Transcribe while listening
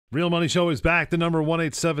Real Money Show is back. The number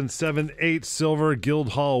 1-877-8 Silver,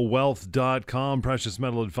 guildhallwealth.com. Precious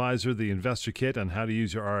Metal Advisor, the investor kit on how to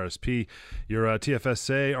use your RSP, your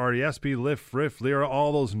TFSA, RESP, LIF, RIF, LIRA,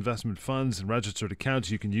 all those investment funds and registered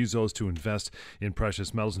accounts. You can use those to invest in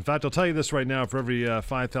precious metals. In fact, I'll tell you this right now. For every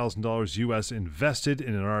 $5,000 US invested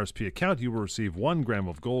in an RSP account, you will receive 1 gram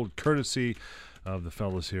of gold courtesy of the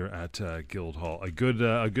fellas here at Guildhall. A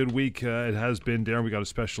good week it has been, Darren. We got a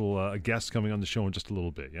special guest coming on the show in just a little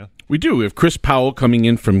bit, yeah? We do. We have Chris Powell coming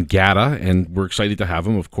in from GATA, and we're excited to have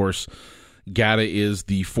him. Of course, GATA is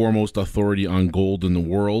the foremost authority on gold in the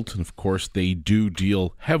world, and of course, they do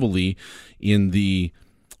deal heavily in the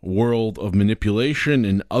world of manipulation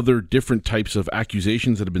and other different types of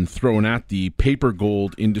accusations that have been thrown at the paper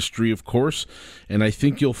gold industry, of course. And I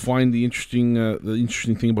think you'll find the interesting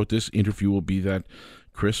thing about this interview will be that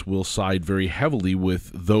Chris will side very heavily with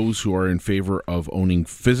those who are in favor of owning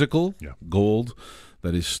physical gold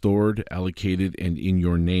that is stored, allocated, and in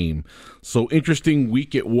your name. So interesting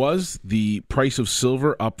week it was. The price of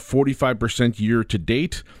silver up 45% year to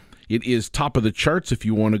date. It is top of the charts if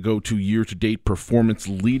you want to go to year-to-date performance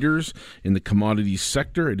leaders in the commodities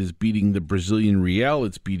sector. It is beating the Brazilian real.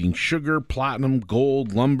 It's beating sugar, platinum,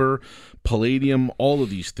 gold, lumber, palladium, all of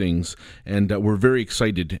these things. And we're very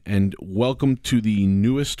excited. And welcome to the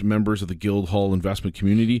newest members of the Guildhall investment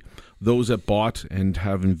community, those that bought and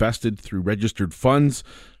have invested through registered funds,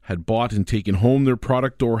 had bought and taken home their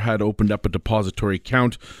product, or had opened up a depository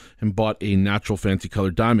account and bought a natural fancy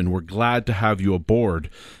colored diamond. We're glad to have you aboard.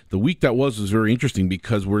 The week that was very interesting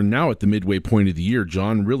because we're now at the midway point of the year,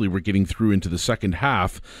 John. Really, we're getting through into the second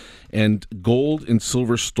half, and gold and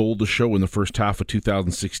silver stole the show in the first half of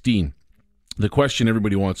 2016. The question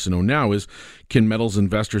everybody wants to know now is, can metals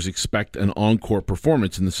investors expect an encore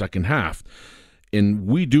performance in the second half? And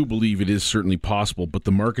we do believe it is certainly possible, but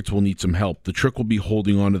the markets will need some help. The trick will be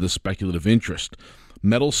holding on to the speculative interest.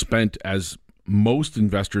 Metals spent, as most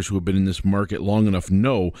investors who have been in this market long enough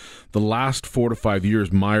know, the last 4 to 5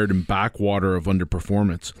 years mired in backwater of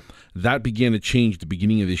underperformance. That began to change at the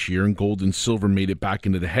beginning of this year, and gold and silver made it back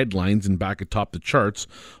into the headlines and back atop the charts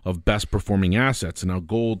of best performing assets. And now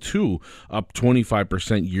gold, too, up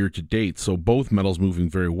 25% year to date. So both metals moving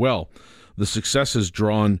very well. The success has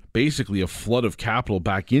drawn basically a flood of capital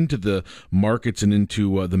back into the markets and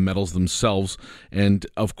into the metals themselves. And,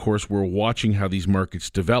 of course, we're watching how these markets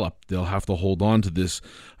develop. They'll have to hold on to this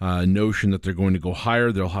notion that they're going to go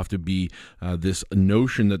higher. There'll have to be this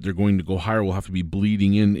notion that they're going to go higher will have to be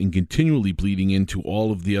bleeding in and continually bleeding into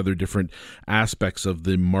all of the other different aspects of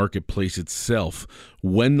the marketplace itself.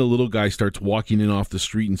 When the little guy starts walking in off the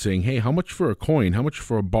street and saying, hey, how much for a coin? How much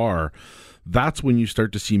for a bar? That's when you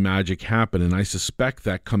start to see magic happen, and I suspect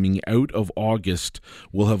that coming out of August,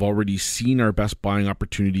 we'll have already seen our best buying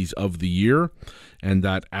opportunities of the year, and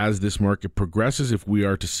that as this market progresses, if we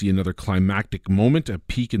are to see another climactic moment, a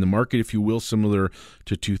peak in the market, if you will, similar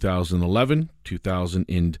to 2011,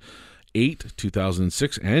 2008,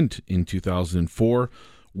 2006, and in 2004,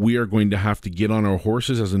 we are going to have to get on our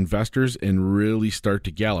horses as investors and really start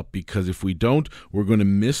to gallop, because if we don't, we're going to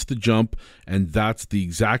miss the jump, and that's the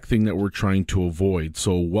exact thing that we're trying to avoid.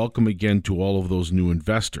 So welcome again to all of those new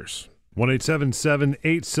investors.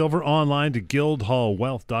 1-877-8 Silver, online to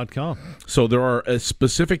guildhallwealth.com. So there are a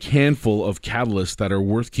specific handful of catalysts that are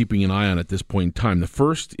worth keeping an eye on at this point in time. The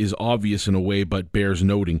first is obvious in a way, but bears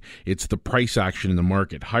noting. It's the price action in the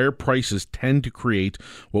market. Higher prices tend to create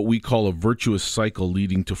what we call a virtuous cycle,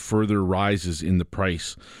 leading to further rises in the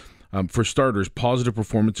price. For starters, positive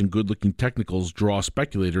performance and good-looking technicals draw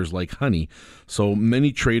speculators like honey. So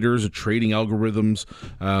many traders, trading algorithms,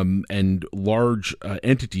 and large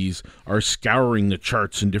entities are scouring the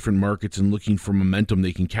charts in different markets and looking for momentum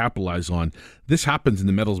they can capitalize on. This happens in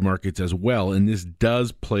the metals markets as well, and this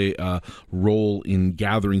does play a role in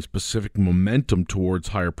gathering specific momentum towards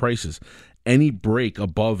higher prices. Any break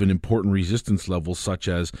above an important resistance level, such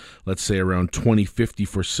as, let's say, around 2050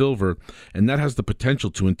 for silver, and that has the potential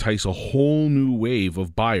to entice a whole new wave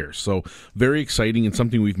of buyers. So very exciting, and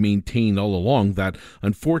something we've maintained all along, that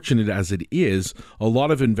unfortunate as it is, a lot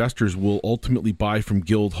of investors will ultimately buy from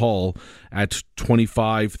Guildhall at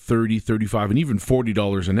 $25, $30, $35, and even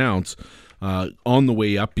 $40 an ounce on the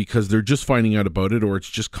way up, because they're just finding out about it, or it's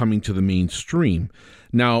just coming to the mainstream.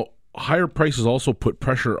 Now, higher prices also put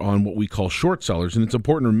pressure on what we call short sellers, and it's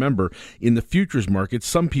important to remember in the futures market,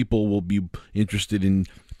 some people will be interested in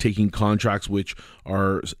taking contracts which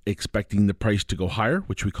are expecting the price to go higher,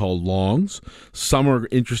 which we call longs. Some are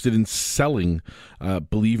interested in selling,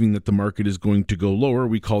 believing that the market is going to go lower.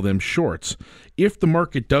 We call them shorts. If the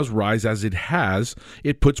market does rise, as it has,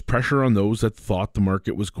 it puts pressure on those that thought the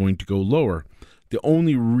market was going to go lower. The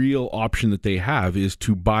only real option that they have is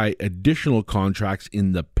to buy additional contracts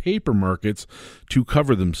in the paper markets to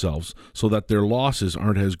cover themselves so that their losses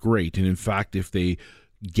aren't as great. And in fact, if they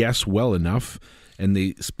guess well enough and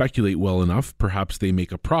they speculate well enough, perhaps they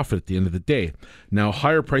make a profit at the end of the day. Now,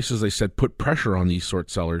 higher prices, as I said, put pressure on these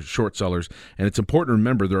short sellers, and it's important to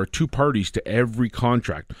remember there are two parties to every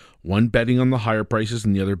contract, one betting on the higher prices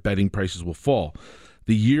and the other betting prices will fall.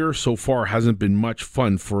 The year so far hasn't been much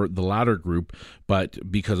fun for the latter group,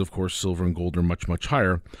 but because, of course, silver and gold are much, much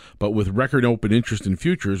higher. But with record open interest in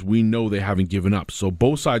futures, we know they haven't given up. So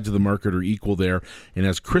both sides of the market are equal there. And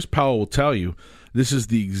as Chris Powell will tell you, this is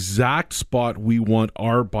the exact spot we want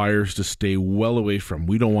our buyers to stay well away from.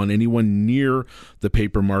 We don't want anyone near the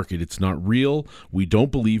paper market. It's not real. We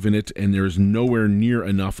don't believe in it, and there's nowhere near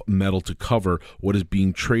enough metal to cover what is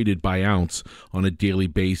being traded by ounce on a daily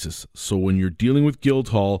basis. So when you're dealing with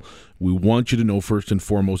Guildhall, we want you to know first and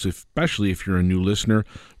foremost, especially if you're a new listener,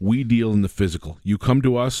 we deal in the physical. You come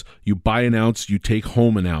to us, you buy an ounce, you take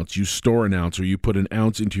home an ounce, you store an ounce, or you put an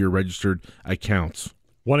ounce into your registered accounts.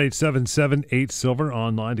 1-877-8-SILVER,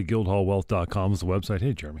 online to guildhallwealth.com is the website.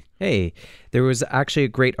 Hey, Jeremy. Hey, there was actually a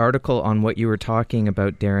great article on what you were talking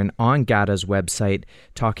about, Darren, on GATA's website,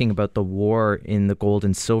 talking about the war in the gold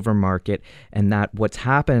and silver market, and that what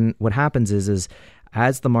happens is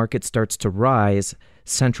as the market starts to rise,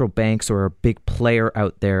 central banks or a big player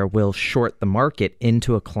out there will short the market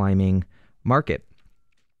into a climbing market.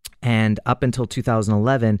 And up until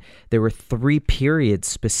 2011, there were 3 periods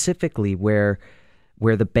specifically where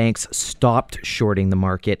the banks stopped shorting the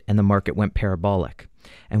market and the market went parabolic.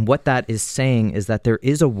 And what that is saying is that there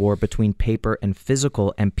is a war between paper and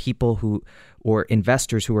physical, and people or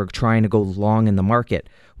investors who are trying to go long in the market.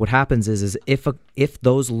 What happens is if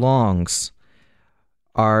those longs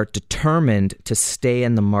are determined to stay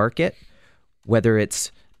in the market, whether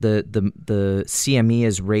it's the CME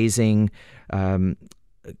is raising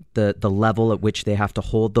the level at which they have to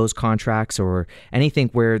hold those contracts, or anything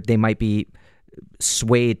where they might be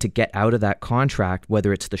swayed to get out of that contract,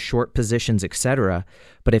 whether it's the short positions, etc.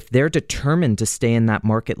 But if they're determined to stay in that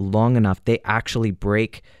market long enough, they actually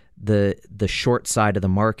break the short side of the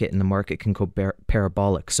market, and the market can go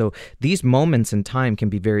parabolic. So these moments in time can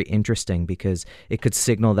be very interesting because it could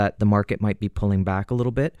signal that the market might be pulling back a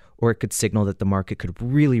little bit, or it could signal that the market could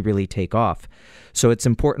really, really take off. So it's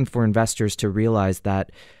important for investors to realize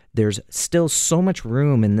that there's still so much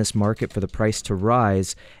room in this market for the price to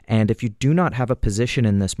rise, and if you do not have a position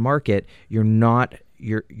in this market, you're not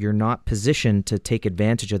positioned to take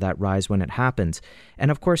advantage of that rise when it happens.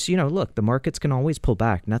 And of course, look, the markets can always pull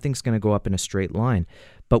back. Nothing's going to go up in a straight line.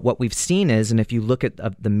 But what we've seen is, and if you look at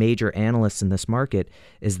the major analysts in this market,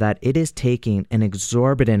 is that it is taking an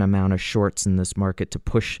exorbitant amount of shorts in this market to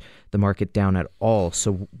push the market down at all.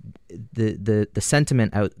 So the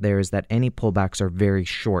sentiment out there is that any pullbacks are very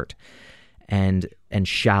short and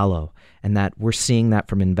shallow, and that we're seeing that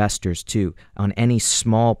from investors too. On any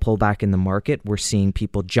small pullback in the market, we're seeing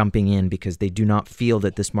people jumping in because they do not feel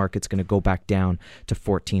that this market's going to go back down to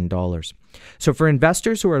 $14. So for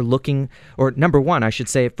investors who are looking, or number one, I should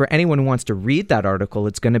say, for anyone who wants to read that article,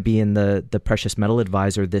 it's going to be in the Precious Metal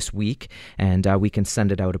Advisor this week, and we can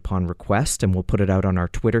send it out upon request, and we'll put it out on our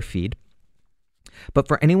Twitter feed. But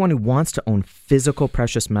for anyone who wants to own physical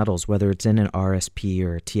precious metals, whether it's in an RSP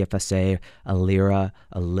or a TFSA, a LIRA,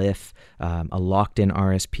 a LIF, a locked-in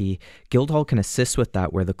RSP, Guildhall can assist with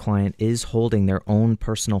that, where the client is holding their own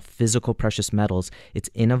personal physical precious metals. It's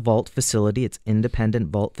in a vault facility. It's independent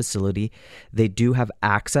vault facility. They do have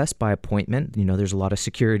access by appointment. There's a lot of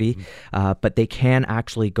security, but they can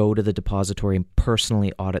actually go to the depository and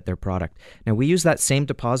personally audit their product. Now, we use that same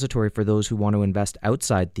depository for those who want to invest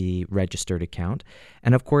outside the registered account.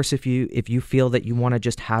 And of course, if you feel that you want to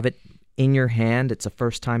just have it in your hand, it's a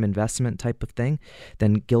first-time investment type of thing,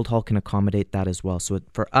 then Guildhall can accommodate that as well. So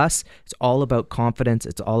for us, it's all about confidence.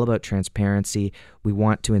 It's all about transparency. We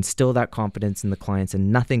want to instill that confidence in the clients,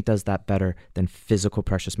 and nothing does that better than physical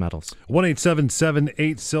precious metals.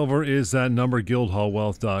 1-877-8-SILVER is that number.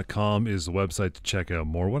 Guildhallwealth.com is the website to check out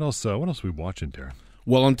more. What else are we watching, Darren?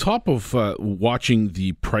 Well, on top of watching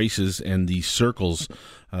the prices and the circles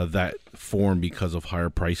that form because of higher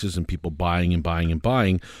prices and people buying and buying and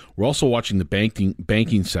buying, we're also watching the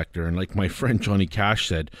banking sector. And like my friend Johnny Cash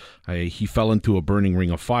said, he fell into a burning ring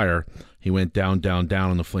of fire. He went down, down,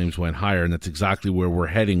 down, and the flames went higher, and that's exactly where we're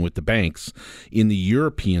heading with the banks. In the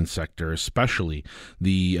European sector especially,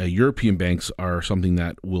 the European banks are something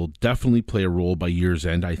that will definitely play a role by year's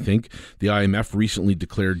end, I think. The IMF recently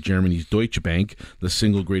declared Germany's Deutsche Bank the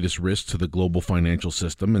single greatest risk to the global financial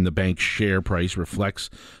system, and the bank's share price reflects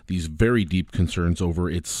these very deep concerns over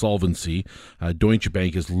its solvency. Deutsche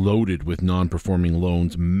Bank is loaded with non-performing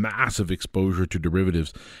loans, massive exposure to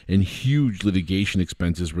derivatives, and huge litigation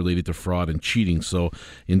expenses related to fraud and cheating. So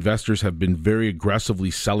investors have been very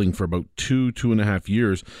aggressively selling for about 2.5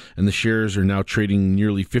 years, and the shares are now trading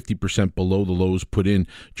nearly 50% below the lows put in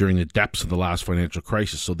during the depths of the last financial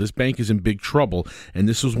crisis. So this bank is in big trouble, and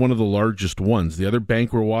this was one of the largest ones. The other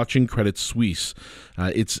bank we're watching, Credit Suisse,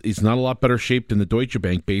 it's not a lot better shaped than the Deutsche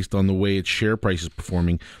Bank based on the way its share price is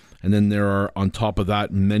performing. And then there are, on top of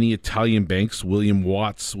that, many Italian banks. William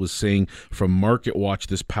Watts was saying from Market Watch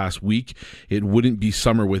this past week, it wouldn't be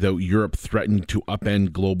summer without Europe threatening to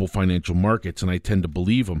upend global financial markets, and I tend to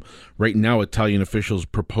believe him. Right now, Italian officials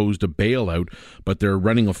proposed a bailout, but they're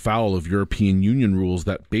running afoul of European Union rules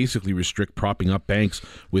that basically restrict propping up banks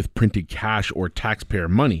with printed cash or taxpayer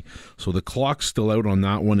money. So the clock's still out on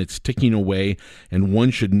that one. It's ticking away, and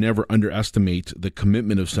one should never underestimate the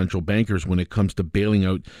commitment of central bankers when it comes to bailing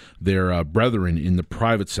out their brethren in the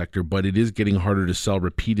private sector, but it is getting harder to sell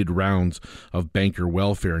repeated rounds of banker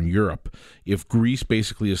welfare in Europe. If Greece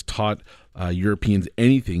basically has taught Europeans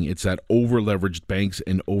anything, it's that over-leveraged banks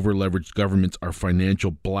and over-leveraged governments are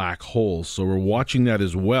financial black holes. So we're watching that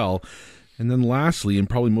as well. And then lastly, and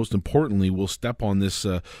probably most importantly, we'll step on this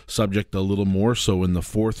subject a little more so in the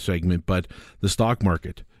fourth segment, but the stock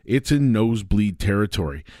market. It's in nosebleed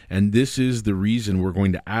territory, and this is the reason we're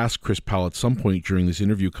going to ask Chris Powell at some point during this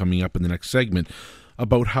interview coming up in the next segment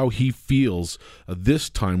about how he feels this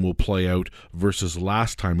time will play out versus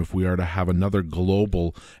last time if we are to have another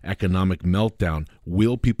global economic meltdown.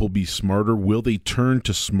 Will people be smarter? Will they turn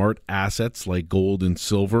to smart assets like gold and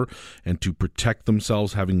silver and to protect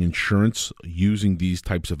themselves having insurance using these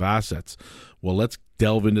types of assets? Well, let's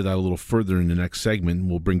delve into that a little further in the next segment.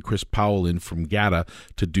 We'll bring Chris Powell in from GATA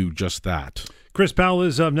to do just that. Chris Powell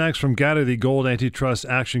is up next from GATA, the Gold Antitrust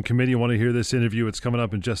Action Committee. You want to hear this interview? It's coming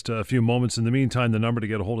up in just a few moments. In the meantime, the number to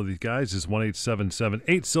get a hold of these guys is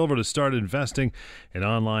 1-877-8-SILVER to start investing. And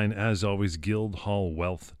online, as always,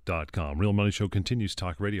 guildhallwealth.com. Real Money Show continues.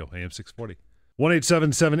 Talk Radio, AM 640.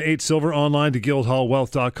 1-877-8-SILVER, online to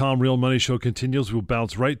guildhallwealth.com. Real Money Show continues. We'll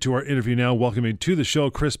bounce right to our interview now. Welcoming to the show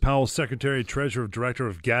Chris Powell, Secretary, Treasurer, Director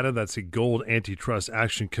of GATA. That's the Gold Antitrust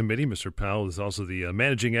Action Committee. Mr. Powell is also the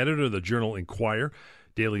managing editor of the Journal Inquirer,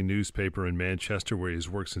 daily newspaper in Manchester, where he's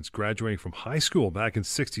worked since graduating from high school back in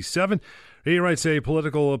 '67. He writes a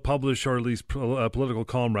political column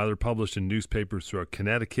published in newspapers throughout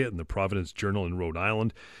Connecticut and the Providence Journal in Rhode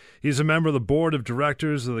Island. He's a member of the board of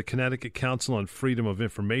directors of the Connecticut Council on Freedom of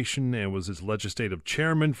Information and was its legislative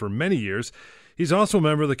chairman for many years. He's also a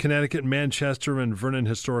member of the Connecticut, Manchester, and Vernon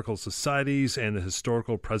Historical Societies and the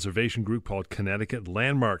historical preservation group called Connecticut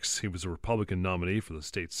Landmarks. He was a Republican nominee for the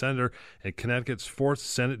state senator and Connecticut's 4th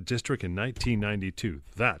Senate District in 1992.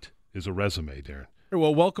 That is a resume, Darren.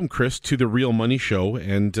 Well, welcome, Chris, to the Real Money Show.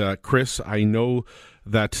 And Chris, I know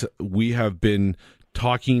that we have been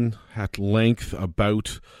talking at length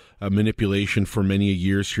about manipulation for many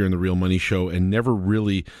years here in the Real Money Show and never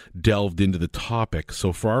really delved into the topic.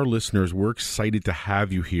 So for our listeners, we're excited to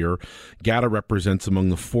have you here. GATA represents among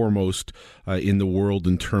the foremost in the world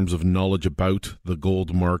in terms of knowledge about the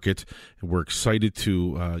gold market. And we're excited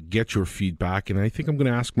to get your feedback. And I think I'm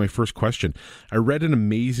going to ask my first question. I read an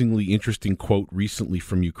amazingly interesting quote recently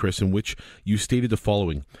from you, Chris, in which you stated the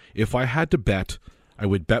following: "If I had to bet, I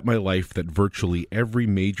would bet my life that virtually every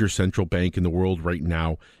major central bank in the world right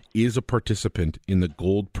now is a participant in the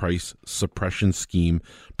gold price suppression scheme,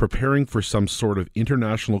 preparing for some sort of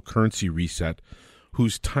international currency reset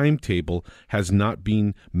whose timetable has not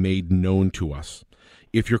been made known to us.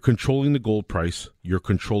 If you're controlling the gold price, you're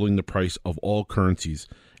controlling the price of all currencies.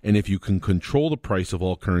 And if you can control the price of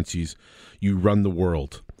all currencies, you run the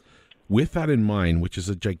world." With that in mind, which is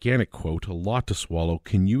a gigantic quote, a lot to swallow,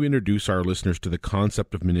 can you introduce our listeners to the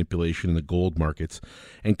concept of manipulation in the gold markets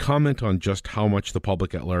and comment on just how much the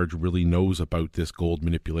public at large really knows about this gold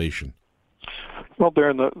manipulation? Well,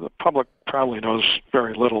 Darren, the public probably knows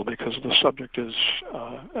very little because the subject is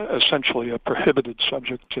essentially a prohibited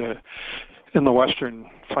subject in the Western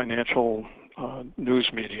financial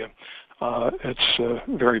news media. It's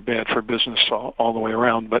very bad for business all the way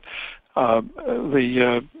around. But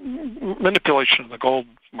the manipulation of the gold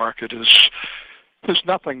market is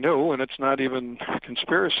nothing new, and it's not even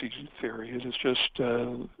conspiracy theory. It is just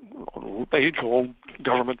age-old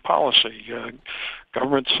government policy.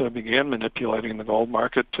 Governments began manipulating the gold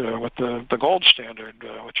market with the gold standard,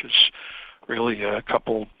 which is really a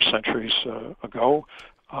couple centuries ago.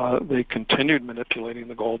 They continued manipulating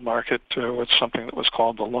the gold market with something that was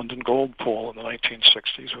called the London Gold Pool in the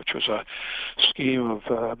 1960s, which was a scheme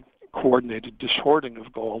of coordinated dishoarding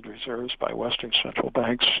of gold reserves by Western central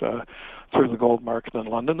banks through the gold market in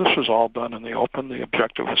London. This was all done in the open. The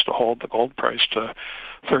objective was to hold the gold price to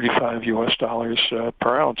 $35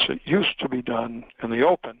 per ounce. It used to be done in the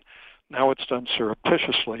open. Now it's done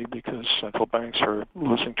surreptitiously because central banks are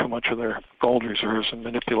losing too much of their gold reserves and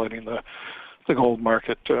manipulating the gold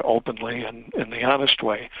market openly and in the honest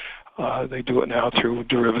way. They do it now through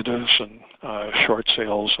derivatives and short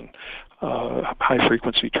sales and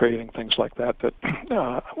high-frequency trading, things like that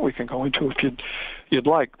we can go into if you'd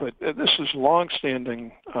like. But this is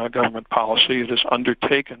long-standing government policy. It is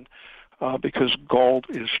undertaken because gold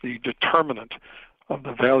is the determinant of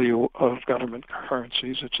the value of government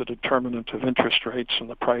currencies. It's a determinant of interest rates and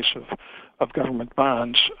the price of government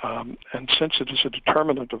bonds. And since it is a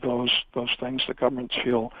determinant of those things that governments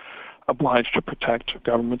feel obliged to protect,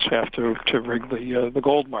 governments have to rig the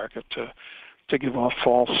gold market to give off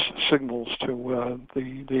false signals to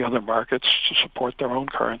the other markets to support their own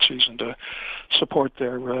currencies and to support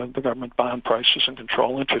the government bond prices and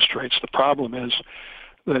control interest rates. The problem is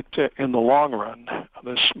that in the long run,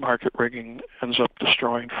 this market rigging ends up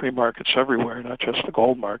destroying free markets everywhere, not just the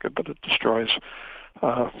gold market, but it destroys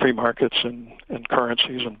free markets and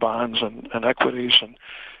currencies and bonds and equities. And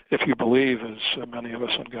if you believe, as many of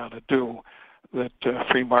us have got to do, that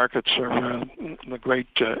free markets are the great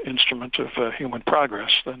instrument of human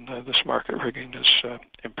progress, then this market rigging is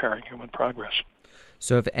impairing human progress.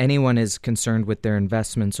 So if anyone is concerned with their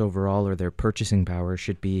investments overall or their purchasing power,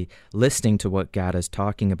 should be listening to what GATA is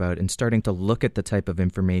talking about and starting to look at the type of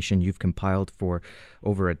information you've compiled for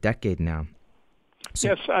over a decade now. So,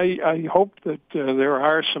 yes, I hope that there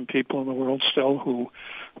are some people in the world still who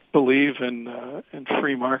believe in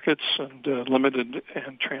free markets and limited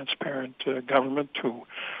and transparent government, who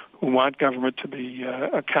want government to be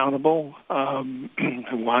accountable,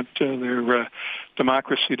 who want their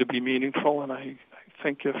democracy to be meaningful. And I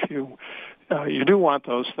think if you do want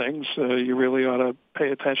those things, you really ought to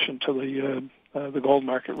pay attention to the gold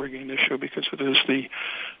market rigging issue, because it is the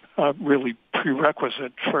really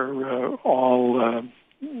prerequisite for all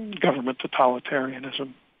government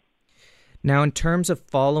totalitarianism. Now, in terms of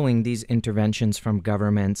following these interventions from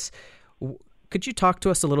governments, could you talk to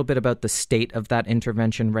us a little bit about the state of that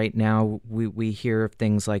intervention right now? We hear of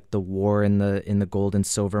things like the war in the gold and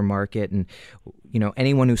silver market, and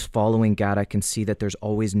anyone who's following GATA can see that there's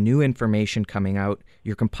always new information coming out.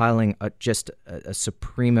 You're compiling just a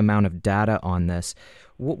supreme amount of data on this.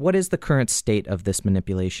 What is the current state of this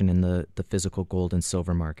manipulation in the physical gold and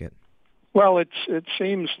silver market? Well, it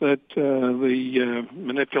seems that the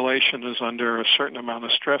manipulation is under a certain amount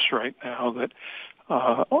of stress right now, that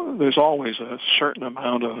there's always a certain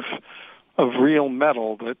amount of real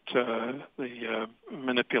metal that the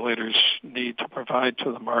manipulators need to provide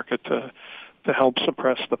to the market to help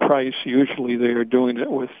suppress the price. Usually they're doing it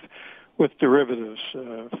with derivatives,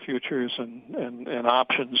 futures and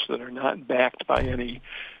options that are not backed by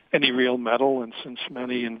any real metal. And since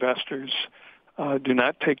many investors do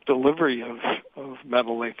not take delivery of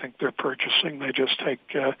metal they think they're purchasing, they just take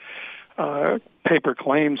paper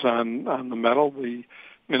claims on the metal, the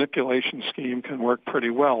manipulation scheme can work pretty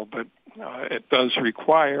well, but it does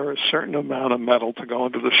require a certain amount of metal to go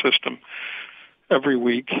into the system every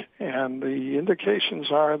week, and the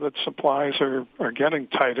indications are that supplies are getting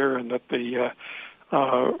tighter, and that the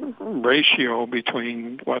ratio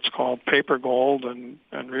between what's called paper gold and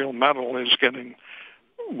real metal is getting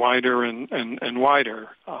wider and wider.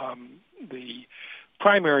 The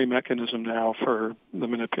primary mechanism now for the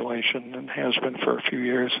manipulation, and has been for a few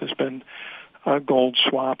years, has been gold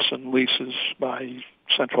swaps and leases by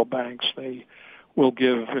central banks. They will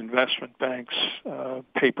give investment banks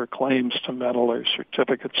paper claims to metal or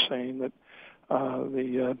certificates saying that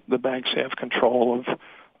the banks have control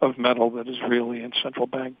of metal that is really in central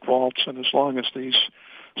bank vaults. And as long as these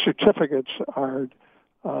certificates are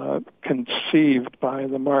conceived by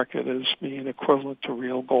the market as being equivalent to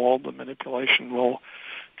real gold, the manipulation will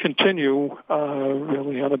continue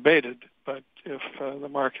really unabated. But if the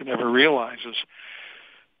market ever realizes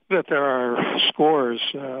that there are scores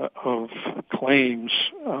of claims,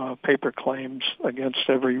 paper claims against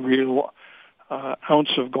every real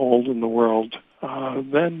ounce of gold in the world,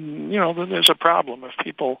 then there's a problem. If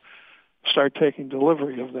people start taking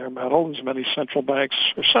delivery of their metal, as many central banks,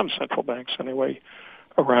 or some central banks anyway,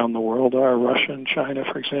 around the world are, Russia and China,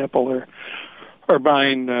 for example, are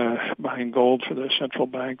buying gold for their central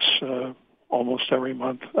banks almost every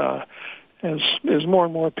month. As more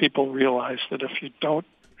and more people realize that if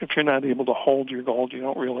you're not able to hold your gold, you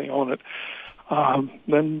don't really own it.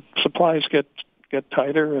 Then supplies get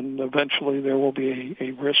tighter, and eventually there will be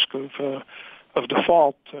a risk of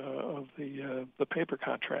default of the paper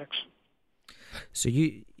contracts. So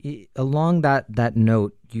you along that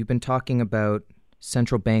note, you've been talking about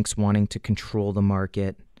central banks wanting to control the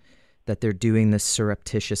market, that they're doing this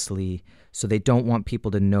surreptitiously, so they don't want people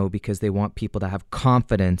to know because they want people to have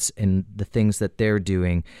confidence in the things that they're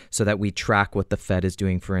doing, so that we track what the Fed is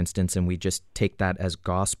doing, for instance, and we just take that as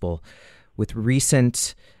gospel. With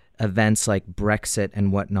recent events like Brexit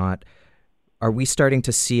and whatnot, are we starting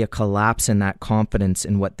to see a collapse in that confidence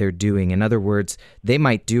in what they're doing? In other words, they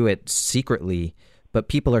might do it secretly, but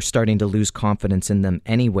people are starting to lose confidence in them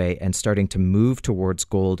anyway and starting to move towards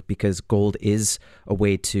gold because gold is a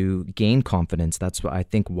way to gain confidence. That's what I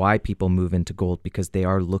think why people move into gold, because they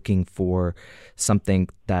are looking for something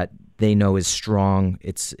that they know is strong.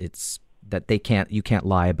 It's that you can't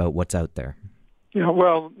lie about what's out there. Yeah,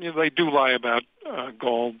 well, they do lie about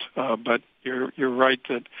gold, but you're right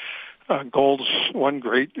that gold's one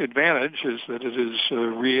great advantage is that it is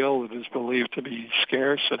real. It is believed to be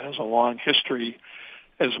scarce. It has a long history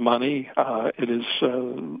as money. It is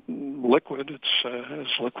liquid. It's as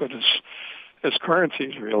liquid as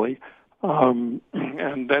currencies, really.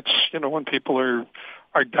 And that's when people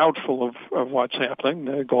are doubtful of what's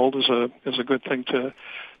happening. Gold is a good thing to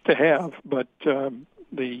have, but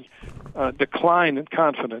the decline in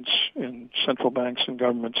confidence in central banks and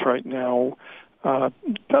governments right now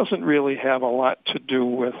doesn't really have a lot to do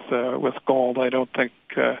with gold. I don't think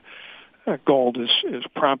gold is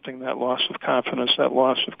prompting that loss of confidence. That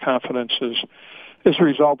loss of confidence is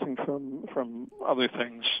resulting from other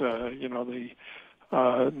things. The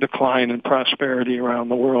decline in prosperity around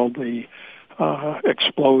the world, the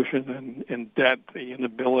explosion in debt, the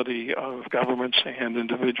inability of governments and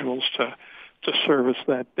individuals to service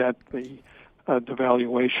that debt, the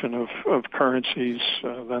devaluation of currencies,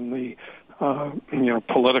 then the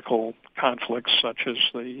political conflicts such as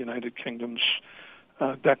the United Kingdom's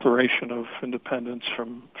declaration of independence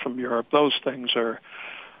from Europe. Those things are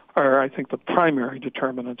I think the primary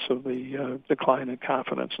determinants of the decline in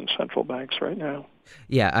confidence in central banks right now.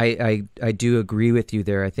 Yeah, I do agree with you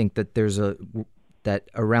there. I think that that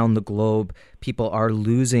around the globe, people are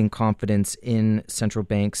losing confidence in central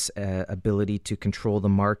banks' ability to control the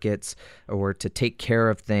markets or to take care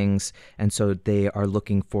of things. And so they are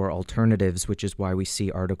looking for alternatives, which is why we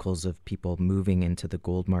see articles of people moving into the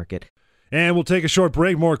gold market. And we'll take a short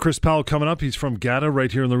break. More Chris Powell coming up. He's from GATA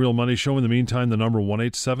right here in The Real Money Show. In the meantime, the number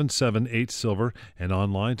 1-877-8-SILVER and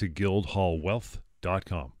online to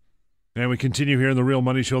guildhallwealth.com. And we continue here in The Real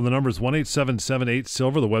Money Show. The number is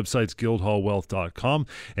 1-877-8-SILVER. The website's guildhallwealth.com.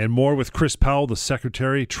 And more with Chris Powell, the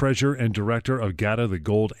Secretary, Treasurer, and Director of GATA, the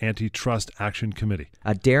Gold Antitrust Action Committee.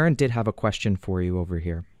 Darren did have a question for you over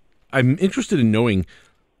here. I'm interested in knowing,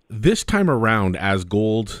 this time around, as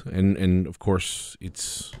gold and of course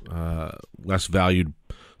its less valued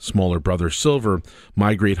smaller brother silver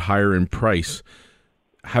migrate higher in price,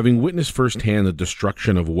 having witnessed firsthand the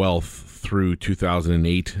destruction of wealth through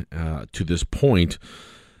 2008 to this point,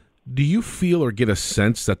 do you feel or get a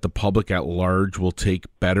sense that the public at large will take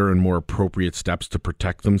better and more appropriate steps to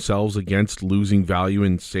protect themselves against losing value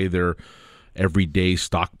in, say, their everyday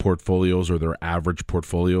stock portfolios or their average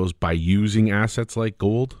portfolios by using assets like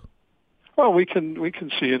gold? Well, we can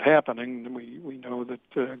see it happening. We know that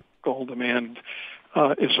gold demand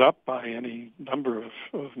is up by any number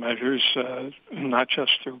of measures, not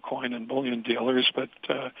just through coin and bullion dealers, but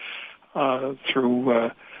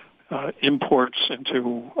through imports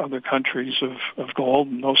into other countries of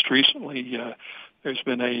gold. Most recently, there's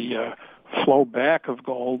been a flow back of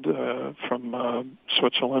gold from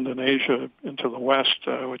Switzerland and Asia into the West,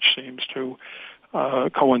 which seems to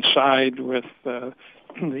coincide with the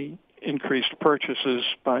increased purchases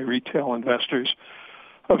by retail investors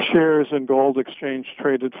of shares in gold exchange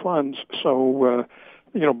traded funds. So,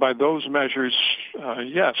 by those measures,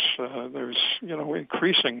 yes, there's,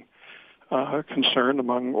 increasing concern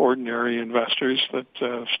among ordinary investors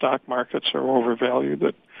that stock markets are overvalued,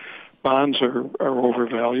 that bonds are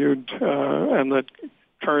overvalued, and that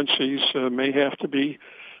currencies may have to be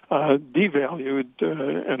devalued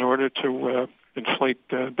in order to inflate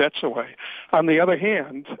debts away. On the other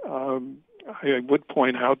hand, I would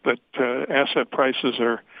point out that asset prices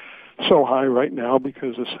are so high right now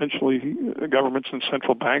because essentially governments and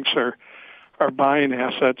central banks are buying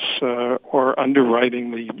assets or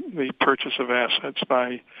underwriting the purchase of assets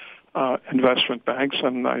by investment banks,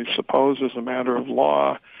 and I suppose as a matter of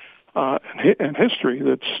law and history,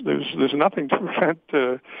 there's nothing to prevent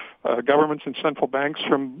governments and central banks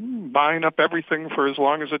from buying up everything for as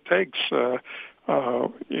long as it takes,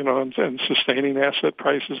 and sustaining asset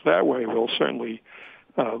prices that way. We'll certainly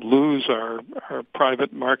lose our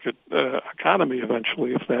private market economy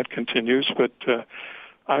eventually if that continues, but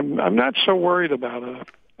I'm not so worried about a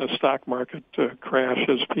stock market crash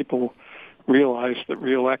as people realize that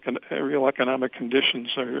real economic conditions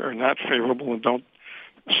are not favorable and don't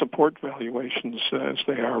support valuations as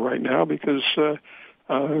they are right now, because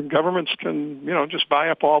governments can just buy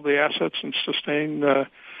up all the assets and sustain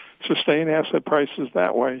asset prices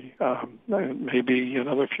that way. Maybe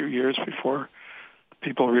another few years before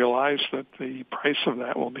people realize that the price of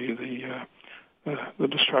that will be the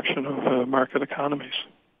destruction of market economies.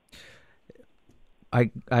 I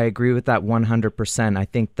agree with that 100%. I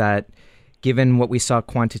think that given what we saw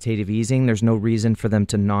quantitative easing, there's no reason for them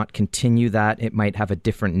to not continue that. It might have a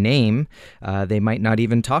different name. They might not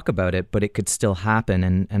even talk about it, but it could still happen.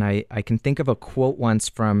 And I can think of a quote once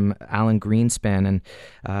from Alan Greenspan, and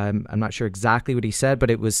I'm not sure exactly what he said, but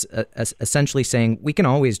it was essentially saying, we can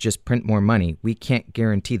always just print more money. We can't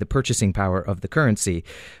guarantee the purchasing power of the currency,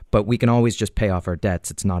 but we can always just pay off our debts.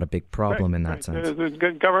 It's not a big problem in that sense.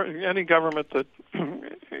 Any government that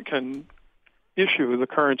can issue the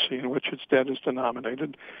currency in which its debt is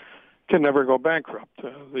denominated can never go bankrupt.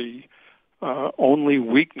 The only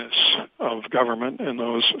weakness of government in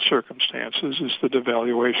those circumstances is the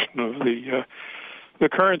devaluation of the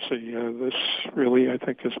currency. This really, I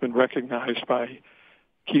think, has been recognized by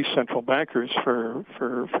key central bankers for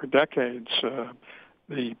decades.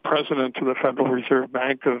 The president of the Federal Reserve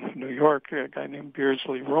Bank of New York, a guy named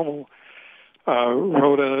Beardsley Ruml,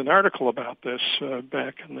 wrote an article about this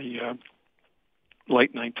back in the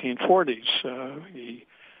late 1940s. He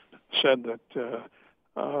said that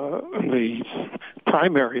the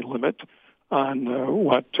primary limit on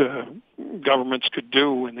what governments could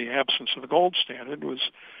do in the absence of the gold standard was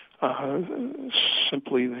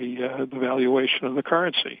simply the valuation of the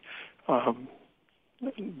currency.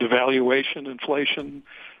 Devaluation, inflation,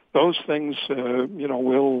 those things,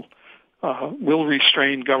 will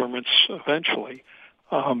restrain governments eventually.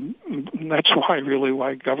 That's why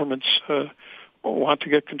governments want to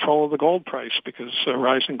get control of the gold price, because a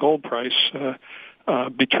rising gold price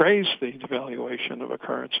betrays the devaluation of a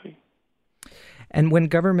currency. And when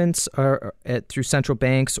governments are through central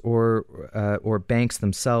banks or banks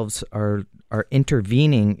themselves are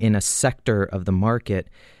intervening in a sector of the market,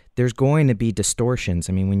 there's going to be distortions.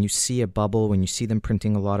 I mean, when you see a bubble, when you see them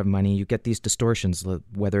printing a lot of money, you get these distortions,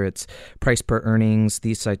 whether it's price per earnings,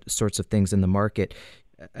 these sorts of things in the market.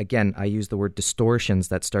 Again, I use the word distortions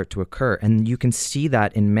that start to occur. And you can see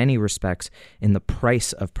that in many respects in the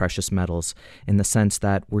price of precious metals, in the sense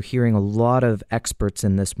that we're hearing a lot of experts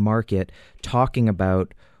in this market talking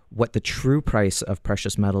about what the true price of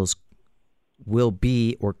precious metals will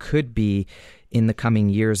be or could be in the coming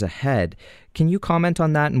years ahead. Can you comment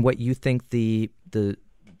on that and what you think the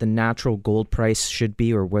natural gold price should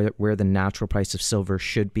be, or where the natural price of silver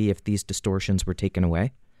should be if these distortions were taken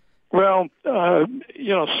away? Well,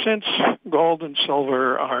 since gold and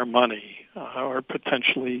silver are money, or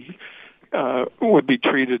potentially could be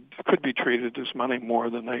treated as money more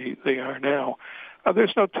than they are now,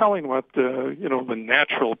 there's no telling what the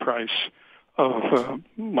natural price of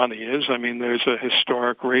money is. I mean, there's a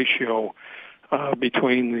historic ratio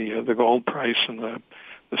between the gold price and the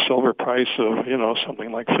silver price of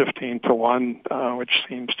something like 15-1, which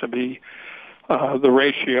seems to be the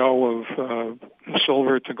ratio of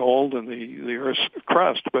silver to gold and the Earth's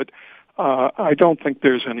crust. But I don't think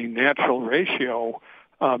there's any natural ratio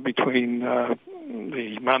between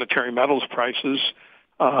the monetary metals prices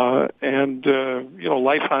and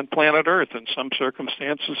life on planet Earth. In some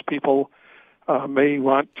circumstances, people may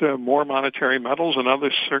want more monetary metals. In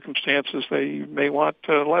other circumstances, they may want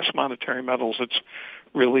less monetary metals. It's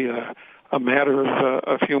really a matter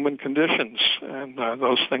of human conditions, and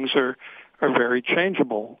those things are very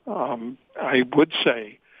changeable. I would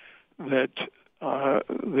say that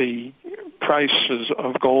the prices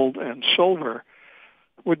of gold and silver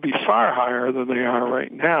would be far higher than they are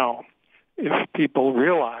right now if people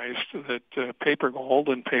realized that paper gold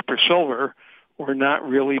and paper silver were not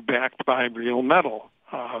really backed by real metal.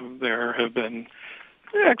 There have been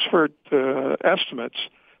expert estimates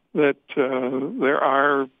that there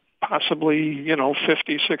are possibly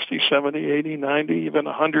 50, 60, 70, 80, 90, even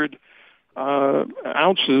 100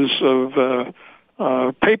 ounces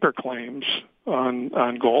of paper claims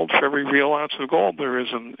on gold for every real ounce of gold there is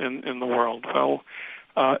in the world. Well,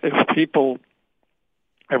 if people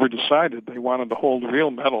ever decided they wanted to hold real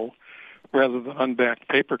metal rather than unbacked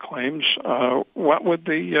paper claims, what would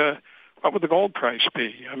the gold price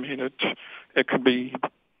be? I mean, it could be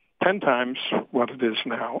 10 times what it is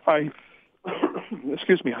now.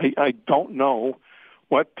 Excuse me, I don't know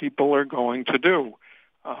what people are going to do.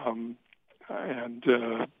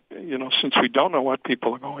 Since we don't know what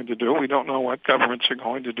people are going to do, we don't know what governments are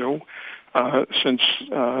going to do, since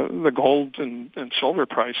the gold and silver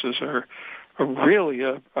prices are really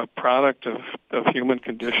a product of human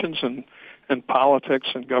conditions and politics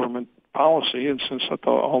and government policy, and since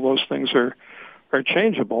all those things are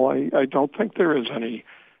changeable, I don't think there is any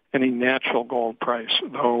natural gold price,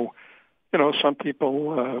 though. Some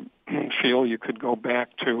people feel you could go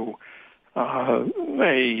back to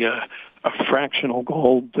a fractional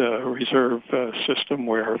gold reserve system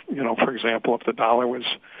where, for example, if the dollar was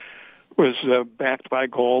backed by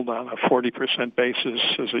gold on a 40% basis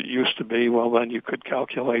as it used to be, well, then you could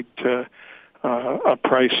calculate a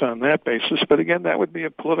price on that basis. But again, that would be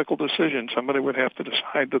a political decision. Somebody would have to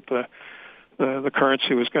decide that the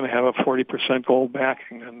currency was going to have a 40% gold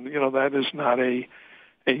backing, and that is not a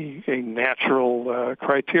natural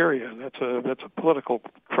criteria. That's a political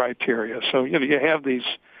criteria. So you have these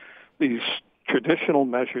traditional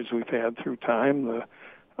measures we've had through time,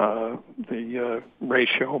 the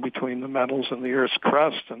ratio between the metals and the Earth's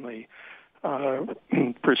crust, and the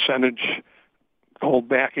percentage gold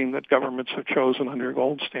backing that governments have chosen under a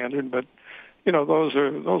gold standard. But those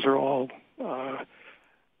are all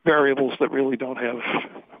variables that really don't have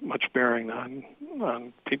much bearing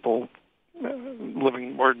on people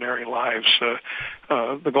living ordinary lives.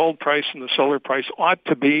 The gold price and the silver price ought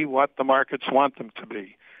to be what the markets want them to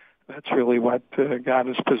be. That's really what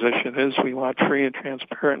Ghata's position is. We want free and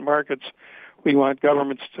transparent markets. We want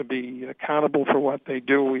governments to be accountable for what they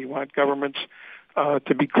do. We want governments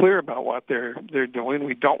to be clear about what they're doing.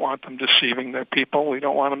 We don't want them deceiving their people. We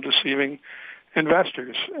don't want them deceiving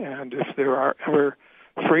investors. And if there are ever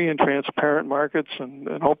free and transparent markets and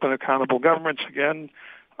open, accountable governments again,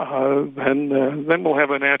 then we'll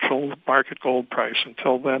have a natural market gold price.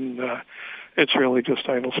 Until then, it's really just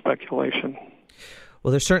idle speculation. Well,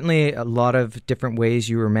 there's certainly a lot of different ways.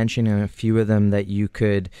 You were mentioning a few of them that you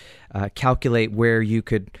could calculate where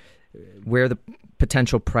the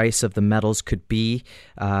potential price of the metals could be.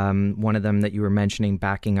 One of them that you were mentioning,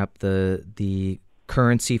 backing up the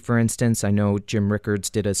currency, for instance. I know Jim Rickards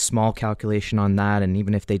did a small calculation on that, and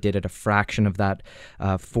even if they did it a fraction of that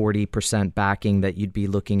 40% backing, that you'd be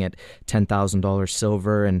looking at $10,000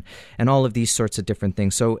 silver and all of these sorts of different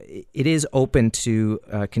things. So it is open to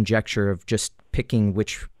conjecture of just picking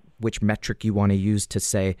which metric you want to use to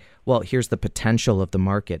say, well, here's the potential of the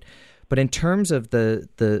market. But in terms of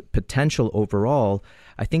the potential overall,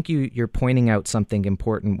 I think you're pointing out something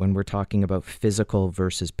important when we're talking about physical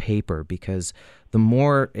versus paper, because the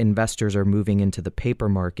more investors are moving into the paper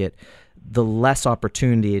market, the less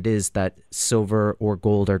opportunity it is that silver or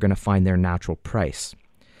gold are going to find their natural price.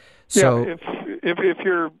 So, yeah,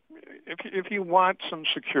 if you want some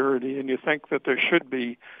security and you think that there should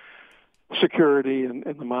be security in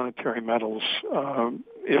the monetary metals,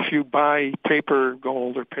 if you buy paper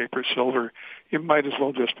gold or paper silver, you might as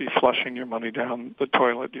well just be flushing your money down the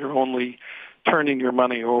toilet. You're only turning your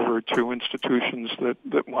money over to institutions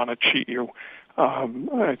that want to cheat you.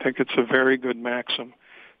 I think it's a very good maxim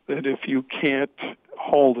that if you can't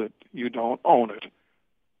hold it, you don't own it.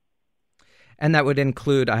 And that would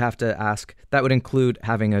include, I have to ask, that would include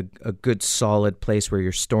having a good solid place where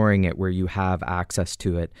you're storing it, where you have access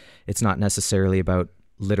to it. It's not necessarily about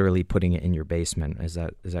literally putting it in your basement. Is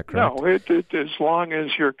that correct? No, as long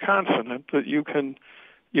as you're confident that you can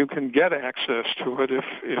get access to it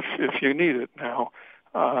if you need it. Now,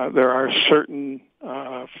 there are certain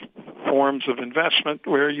forms of investment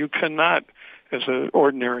where you cannot, as an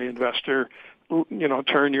ordinary investor,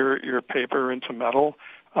 turn your paper into metal.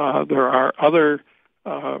 There are other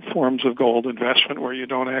forms of gold investment where you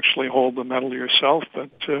don't actually hold the metal yourself,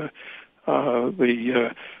 but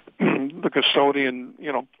the custodian,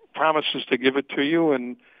 promises to give it to you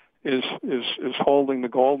and is holding the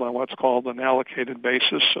gold on what's called an allocated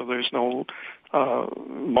basis. So there's no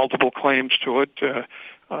multiple claims to it.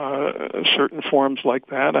 Certain forms like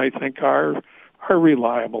that, I think, are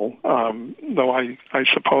reliable. Though I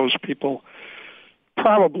suppose people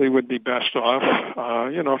probably would be best off,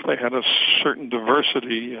 if they had a certain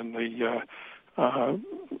diversity in the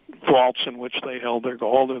vaults in which they held their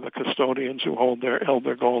gold, or the custodians who held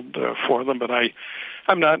their gold for them. But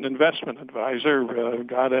I'm not an investment advisor.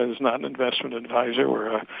 Ghata is not an investment advisor.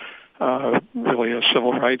 We're really a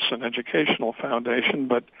civil rights and educational foundation.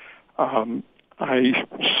 But I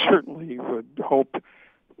certainly would hope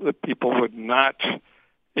that people would not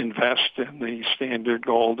invest in the standard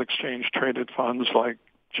gold exchange traded funds like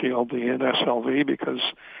GLD and SLV because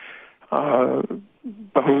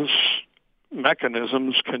those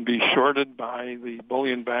mechanisms can be shorted by the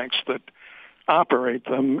bullion banks that operate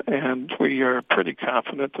them, and we are pretty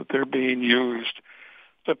confident that they're being used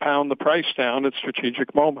to pound the price down at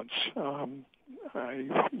strategic moments. I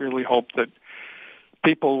really hope that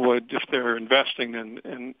people would, if they're investing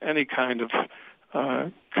in any kind of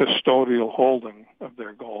custodial holding of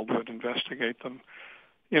their gold, would investigate them,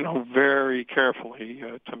 very carefully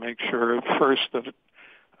to make sure, first, that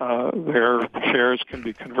their shares can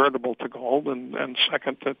be convertible to gold, and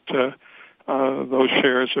second, that those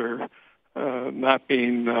shares are not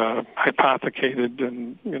being hypothecated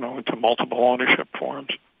and into multiple ownership forms.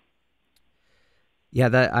 Yeah,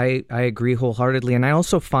 that I agree wholeheartedly, and I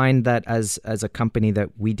also find that as a company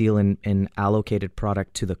that we deal in allocated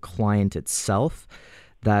product to the client itself,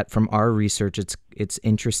 that from our research, it's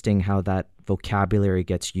interesting how that vocabulary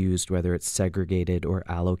gets used, whether it's segregated or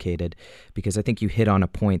allocated, because I think you hit on a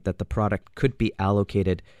point that the product could be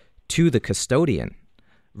allocated to the custodian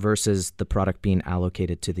versus the product being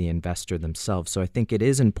allocated to the investor themselves. So I think it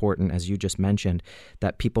is important, as you just mentioned,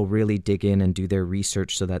 that people really dig in and do their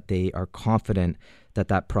research so that they are confident that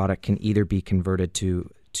that product can either be converted to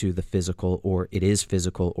the physical, or it is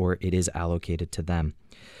physical, or it is allocated to them.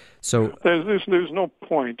 So there's no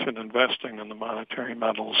point in investing in the monetary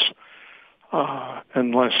metals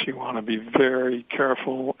unless you want to be very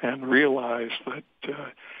careful and realize that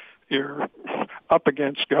you're up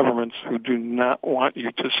against governments who do not want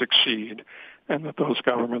you to succeed, and that those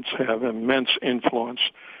governments have immense influence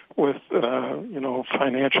with,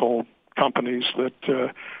 financial companies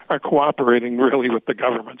that are cooperating really with the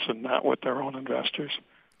governments and not with their own investors.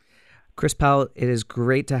 Chris Powell, it is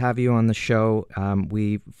great to have you on the show.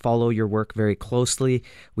 We follow your work very closely.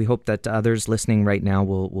 We hope that others listening right now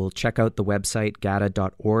will check out the website,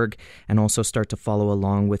 gata.org, and also start to follow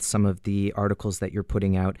along with some of the articles that you're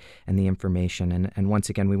putting out and the information. And once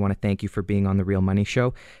again, we want to thank you for being on The Real Money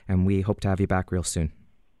Show, and we hope to have you back real soon.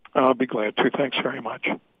 I'll be glad to. Thanks very much.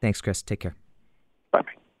 Thanks, Chris. Take care. Bye.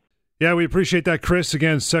 Yeah, we appreciate that, Chris.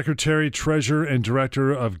 Again, Secretary, Treasurer, and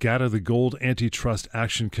Director of GATA, the Gold Antitrust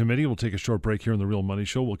Action Committee. We'll take a short break here on The Real Money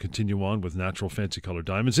Show. We'll continue on with natural fancy colored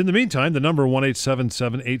diamonds. In the meantime, the number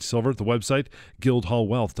 1-877-8-SILVER at the website,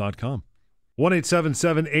 guildhallwealth.com.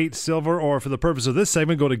 1-877-8-SILVER, or for the purpose of this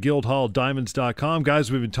segment, go to guildhalldiamonds.com.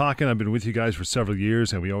 Guys, we've been talking. I've been with you guys for several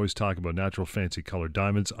years, and we always talk about natural fancy colored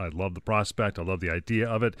diamonds. I love the prospect. I love the idea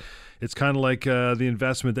of it. It's kind of like the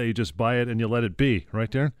investment that you just buy it and you let it be. Right,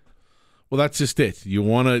 Darren? Well, that's just it. You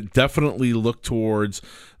want to definitely look towards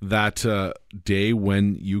that day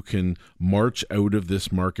when you can march out of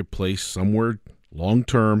this marketplace somewhere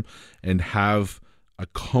long-term and have a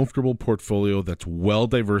comfortable portfolio that's well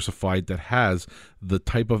diversified, that has the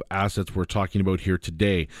type of assets we're talking about here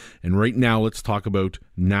today. And right now, let's talk about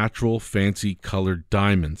natural fancy colored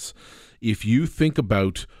diamonds. If you think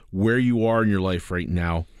about where you are in your life right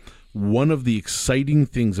now, one of the exciting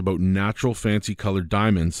things about natural fancy colored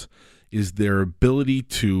diamonds is their ability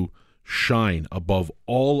to shine above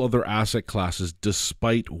all other asset classes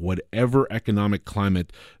despite whatever economic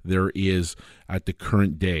climate there is at the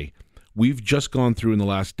current day. We've just gone through in the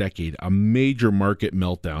last decade a major market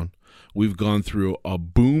meltdown. We've gone through a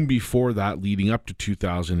boom before that leading up to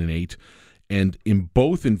 2008. And in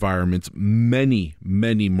both environments, many,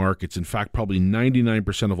 many markets, in fact, probably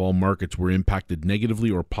 99% of all markets were impacted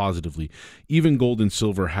negatively or positively. Even gold and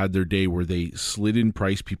silver had their day where they slid in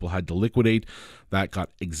price. People had to liquidate. That got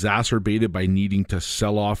exacerbated by needing to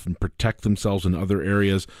sell off and protect themselves in other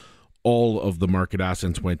areas. All of the market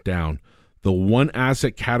assets went down. The one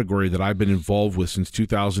asset category that I've been involved with since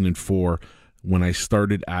 2004 when I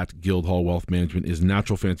started at Guildhall Wealth Management is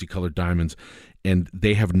natural fancy colored diamonds, and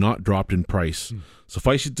they have not dropped in price.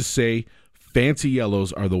 Suffice it to say, fancy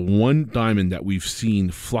yellows are the one diamond that we've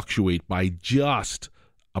seen fluctuate by just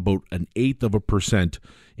about 1/8%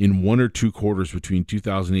 in 1 or 2 quarters between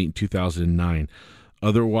 2008 and 2009.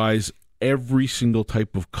 Otherwise, every single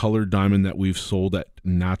type of colored diamond that we've sold at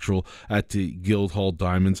the Guildhall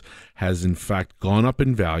Diamonds has in fact gone up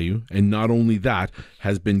in value, and not only that,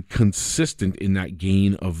 has been consistent in that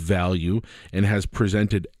gain of value and has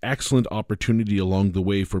presented excellent opportunity along the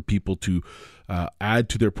way for people to add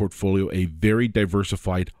to their portfolio a very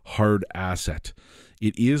diversified hard asset.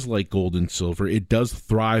 It is like gold and silver. It does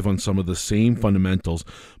thrive on some of the same fundamentals,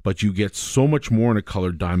 but you get so much more in a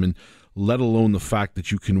colored diamond, let alone the fact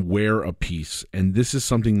that you can wear a piece. And this is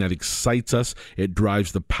something that excites us. It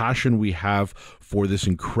drives the passion we have for this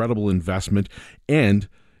incredible investment, and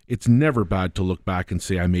it's never bad to look back and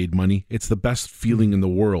say, I made money. It's the best feeling in the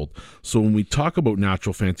world. So when we talk about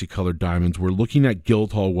natural fancy colored diamonds, we're looking at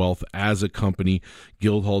Guildhall Wealth as a company,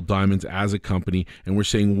 Guildhall Diamonds as a company, and we're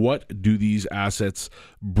saying, what do these assets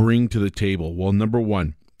bring to the table? Well, number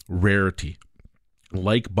one, rarity.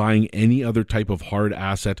 Like buying any other type of hard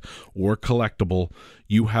asset or collectible,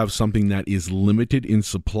 you have something that is limited in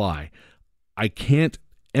supply. I can't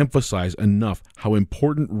emphasize enough how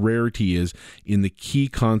important rarity is in the key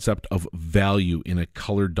concept of value in a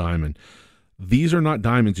colored diamond. These are not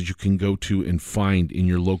diamonds that you can go to and find in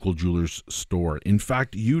your local jeweler's store. In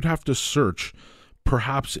fact, you'd have to search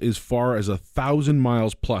perhaps as far as 1,000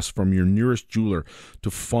 miles plus from your nearest jeweler to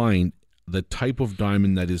find the type of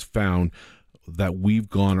diamond that is found that we've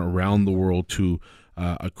gone around the world to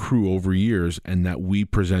accrue over years and that we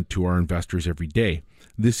present to our investors every day.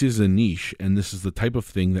 This is a niche, and this is the type of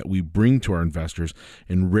thing that we bring to our investors,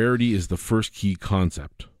 and rarity is the first key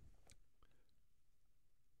concept.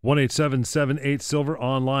 1-877-8-SILVER,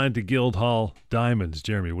 online to Guildhall Diamonds.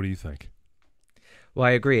 Jeremy, what do you think? Well,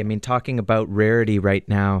 I agree. I mean, talking about rarity right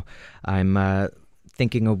now, I'm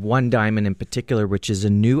thinking of one diamond in particular, which is a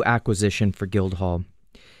new acquisition for Guildhall.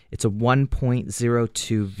 It's a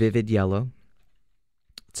 1.02 vivid yellow.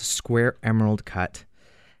 It's a square emerald cut,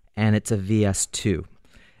 and it's a VS2.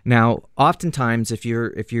 Now, oftentimes, if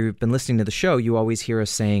you've been listening to the show, you always hear us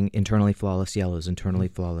saying internally flawless yellows, internally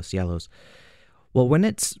flawless yellows. Well,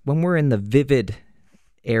 when we're in the vivid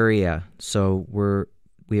area, so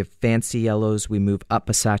we have fancy yellows, we move up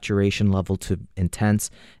a saturation level to intense,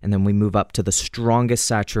 and then we move up to the strongest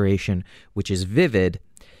saturation, which is vivid.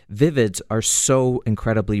 Vivids are so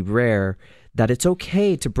incredibly rare that it's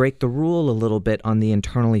okay to break the rule a little bit on the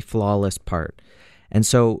internally flawless part. And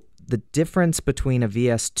so the difference between a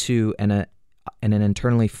VS2 and an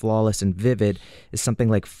internally flawless and vivid is something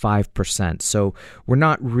like 5%. So we're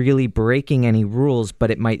not really breaking any rules,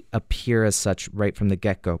 but it might appear as such right from the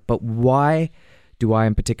get-go. But why do I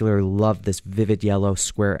in particular love this vivid yellow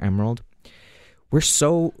square emerald? We're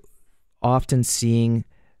so often seeing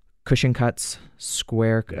cushion cuts,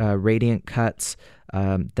 square radiant cuts,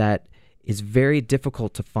 that is very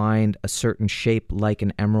difficult to find a certain shape like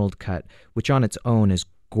an emerald cut, which on its own is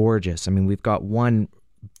gorgeous. I mean, we've got one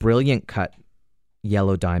brilliant cut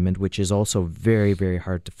yellow diamond, which is also very, very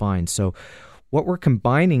hard to find. So what we're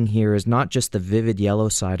combining here is not just the vivid yellow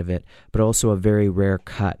side of it, but also a very rare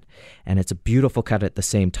cut. And it's a beautiful cut at the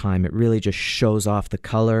same time. It really just shows off the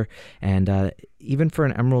color. And even for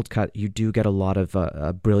an emerald cut, you do get a lot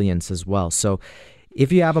of brilliance as well. So if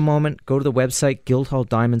you have a moment, go to the website,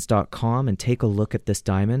 guildhalldiamonds.com, and take a look at this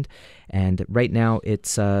diamond. And right now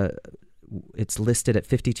it's listed at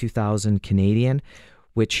 52,000 Canadian,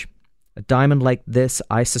 which a diamond like this,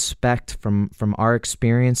 I suspect from our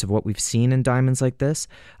experience of what we've seen in diamonds like this,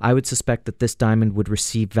 I would suspect that this diamond would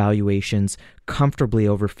receive valuations comfortably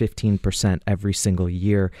over 15% every single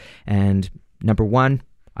year. And number one,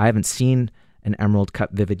 I haven't seen an emerald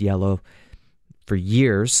cut vivid yellow for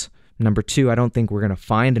years. Number two, I don't think we're going to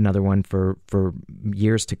find another one for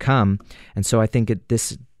years to come. And so I think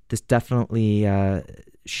this definitely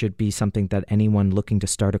should be something that anyone looking to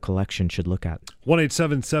start a collection should look at.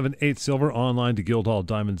 1-877-8-SILVER, online to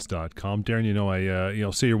guildhalldiamonds.com. Darren,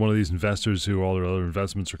 I say you're one of these investors who all their other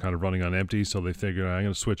investments are kind of running on empty, so they figure I'm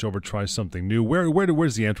going to switch over, try something new.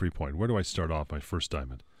 Where's the entry point? Where do I start off my first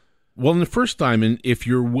diamond? Well, in the first diamond, if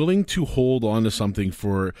you're willing to hold on to something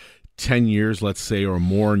for 10 years, let's say, or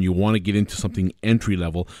more, and you want to get into something entry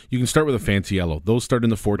level, you can start with a fancy yellow. Those start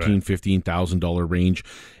in the $14,000, $15,000 range,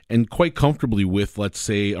 and quite comfortably with, let's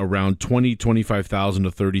say, around $20,000, $25,000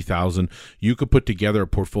 to $30,000, you could put together a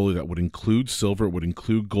portfolio that would include silver, it would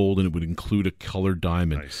include gold, and it would include a colored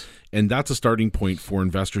diamond. Nice. And that's a starting point for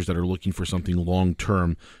investors that are looking for something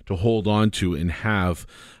long-term to hold on to and have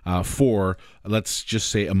for, let's just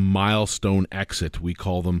say, a milestone exit. We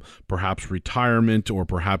call them perhaps retirement, or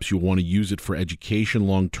perhaps you want to use it for education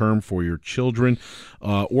long-term for your children,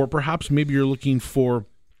 or perhaps maybe you're looking for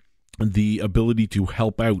the ability to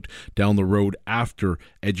help out down the road after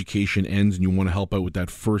education ends, and you want to help out with that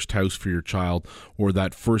first house for your child, or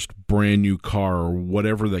that first brand new car, or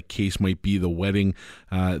whatever the case might be, the wedding.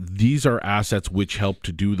 These are assets which help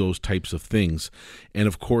to do those types of things. And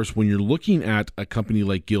of course, when you're looking at a company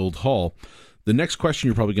like Guildhall, the next question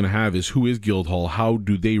you're probably going to have is, who is Guildhall? How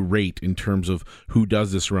do they rate in terms of who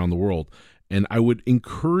does this around the world? And I would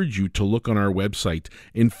encourage you to look on our website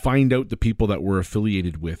and find out the people that we're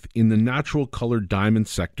affiliated with. In the natural colored diamond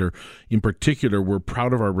sector, in particular, we're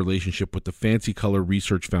proud of our relationship with the Fancy Color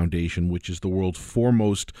Research Foundation, which is the world's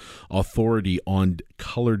foremost authority on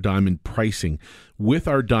colored diamond pricing. With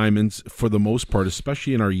our diamonds, for the most part,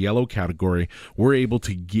 especially in our yellow category, we're able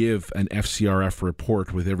to give an FCRF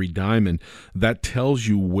report with every diamond that tells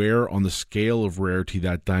you where on the scale of rarity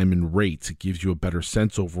that diamond rates. It gives you a better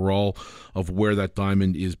sense overall of where that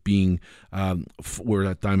diamond is being, where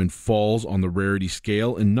that diamond falls on the rarity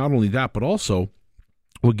scale. And not only that, but also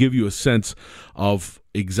will give you a sense of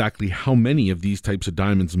exactly how many of these types of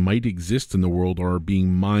diamonds might exist in the world or are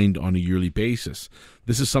being mined on a yearly basis.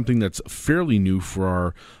 This is something that's fairly new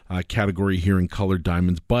for our category here in colored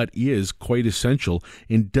diamonds, but is quite essential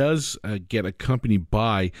and does get accompanied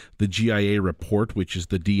by the GIA report, which is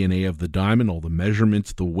the DNA of the diamond, all the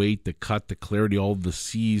measurements, the weight, the cut, the clarity, all of the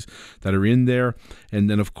C's that are in there. And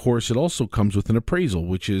then, of course, it also comes with an appraisal,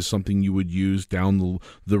 which is something you would use down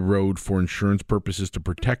the road for insurance purposes to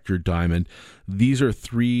protect your diamond. These are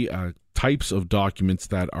three types of documents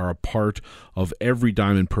that are a part of every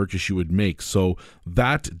diamond purchase you would make. So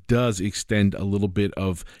that does extend a little bit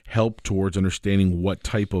of help towards understanding what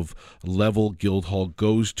type of level Guildhall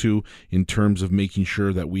goes to in terms of making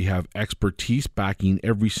sure that we have expertise backing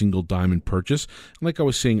every single diamond purchase. And like I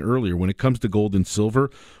was saying earlier, when it comes to gold and silver,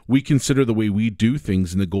 we consider the way we do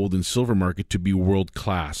things in the gold and silver market to be world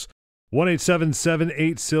class.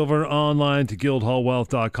 1-877-8-SILVER, online to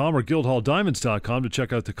guildhallwealth.com or guildhalldiamonds.com to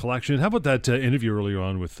check out the collection. How about that interview earlier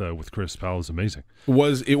on with Chris Powell? It was amazing.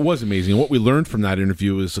 It was amazing. What we learned from that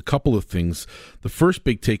interview is a couple of things. The first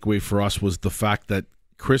big takeaway for us was the fact that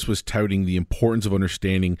Chris was touting the importance of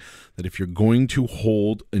understanding that if you're going to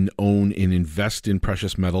hold and own and invest in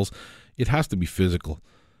precious metals, it has to be physical.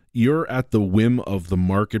 You're at the whim of the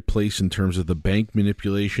marketplace in terms of the bank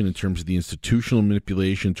manipulation, in terms of the institutional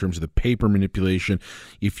manipulation, in terms of the paper manipulation,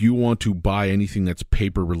 if you want to buy anything that's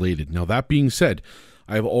paper related. Now, that being said,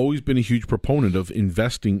 I've always been a huge proponent of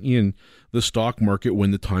investing in the stock market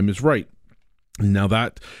when the time is right. Now,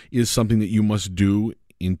 that is something that you must do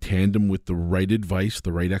in tandem with the right advice,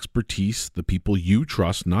 the right expertise, the people you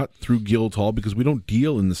trust, not through Guildhall, because we don't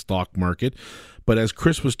deal in the stock market. But as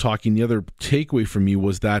Chris was talking, the other takeaway for me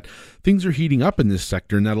was that things are heating up in this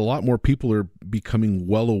sector and that a lot more people are becoming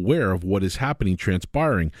well aware of what is happening,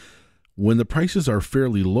 transpiring. When the prices are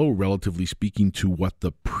fairly low, relatively speaking, to what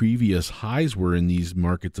the previous highs were in these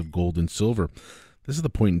markets of gold and silver, this is the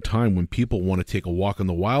point in time when people want to take a walk on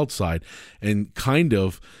the wild side and kind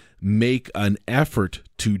of make an effort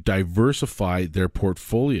to diversify their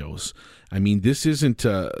portfolios. I mean, this isn't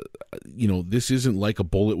like a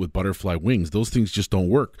bullet with butterfly wings. Those things just don't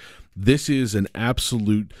work. This is an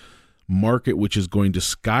absolute market which is going to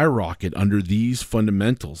skyrocket under these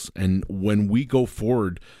fundamentals. And when we go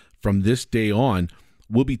forward from this day on,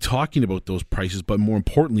 we'll be talking about those prices. But more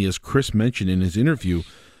importantly, as Chris mentioned in his interview,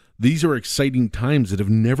 these are exciting times that have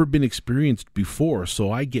never been experienced before.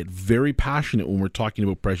 So I get very passionate when we're talking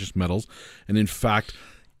about precious metals. And in fact,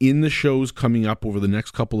 in the shows coming up over the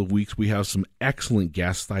next couple of weeks, we have some excellent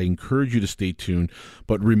guests. I encourage you to stay tuned.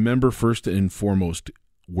 But remember, first and foremost,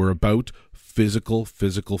 we're about physical.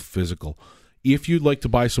 If you'd like to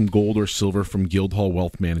buy some gold or silver from Guildhall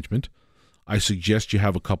Wealth Management, I suggest you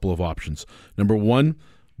have a couple of options. Number one,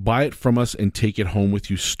 buy it from us and take it home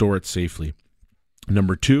with you, store it safely.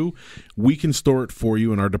 Number two, we can store it for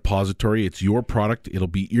you in our depository. It's your product. It'll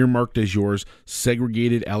be earmarked as yours,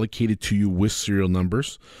 segregated, allocated to you with serial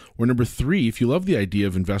numbers. Or number three, if you love the idea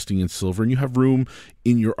of investing in silver and you have room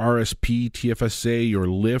in your RSP, TFSA, your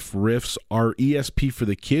LIF, RIFs, our ESP for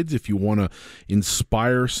the kids, if you want to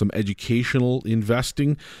inspire some educational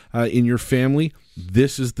investing in your family,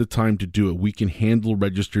 this is the time to do it. We can handle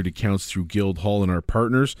registered accounts through Guildhall and our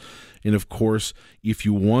partners. And of course, if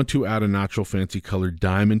you want to add a natural fancy colored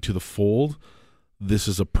diamond to the fold, this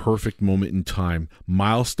is a perfect moment in time.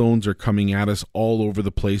 Milestones are coming at us all over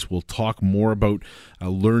the place. We'll talk more about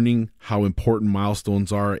learning how important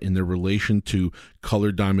milestones are in their relation to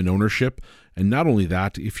colored diamond ownership. And not only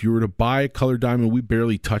that, if you were to buy a colored diamond, we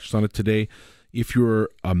barely touched on it today. If you're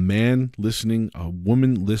a man listening, a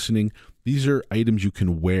woman listening, these are items you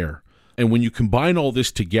can wear. And when you combine all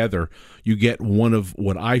this together, you get one of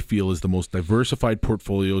what I feel is the most diversified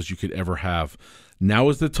portfolios you could ever have. Now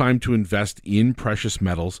is the time to invest in precious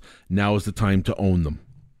metals. Now is the time to own them.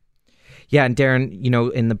 Yeah, and Darren,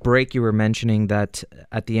 in the break you were mentioning that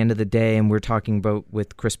at the end of the day, and we're talking about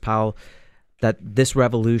with Chris Powell, that this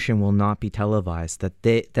revolution will not be televised,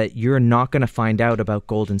 that you're not going to find out about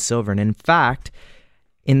gold and silver. And in fact,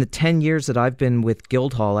 In the 10 years that I've been with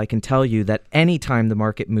Guildhall, I can tell you that anytime the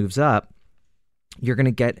market moves up, you're going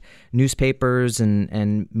to get newspapers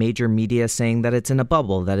and major media saying that it's in a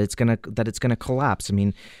bubble, that it's going to collapse. I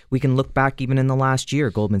mean, we can look back even in the last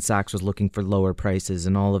year. Goldman Sachs was looking for lower prices,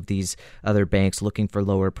 and all of these other banks looking for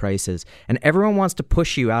lower prices. And everyone wants to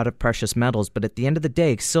push you out of precious metals, but at the end of the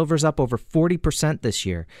day, silver's up over 40% this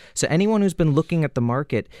year. So anyone who's been looking at the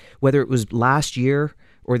market, whether it was last year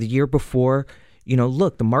or the year before,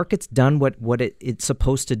 look, the market's done what it's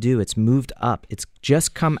supposed to do. It's moved up. It's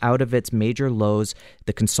just come out of its major lows.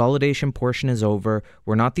 The consolidation portion is over.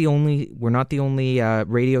 We're not the only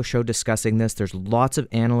radio show discussing this. There's lots of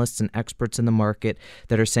analysts and experts in the market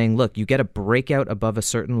that are saying, look, you get a breakout above a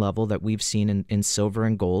certain level that we've seen in silver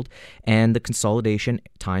and gold, and the consolidation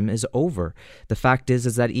time is over. The fact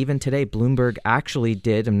is that even today, Bloomberg actually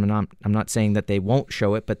did, and I'm not saying that they won't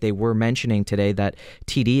show it, but they were mentioning today that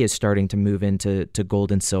TD is starting to move into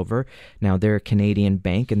gold and silver. Now, they're a Canadian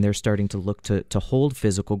bank, and they're starting to look to hold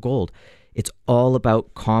physical gold. It's all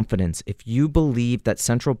about confidence. If you believe that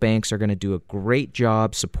central banks are going to do a great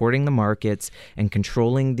job supporting the markets and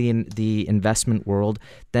controlling the investment world,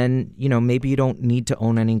 then maybe you don't need to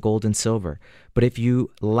own any gold and silver. But if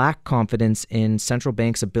you lack confidence in central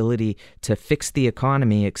banks' ability to fix the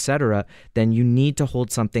economy, etc., then you need to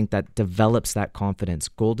hold something that develops that confidence.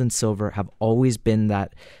 Gold and silver have always been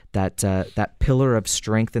that pillar of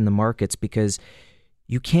strength in the markets, because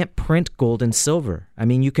you can't print gold and silver. I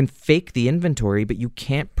mean, you can fake the inventory, but you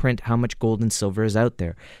can't print how much gold and silver is out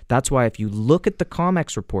there. That's why if you look at the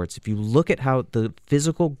COMEX reports, if you look at how the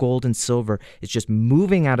physical gold and silver is just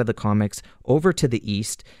moving out of the COMEX over to the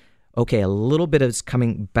east, okay, a little bit is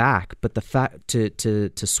coming back, but the fact to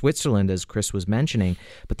Switzerland, as Chris was mentioning,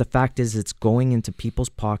 but the fact is it's going into people's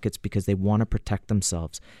pockets because they want to protect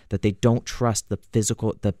themselves, that they don't trust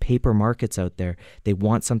the paper markets out there. They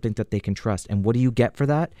want something that they can trust. And what do you get for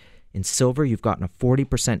that? In silver, you've gotten a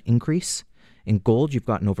 40% increase. In gold, you've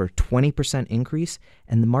gotten over a 20% increase,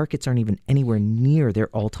 and the markets aren't even anywhere near their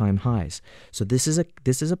all-time highs. So this is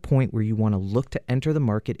a point where you want to look to enter the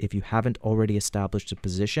market if you haven't already established a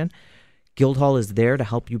position. Guildhall is there to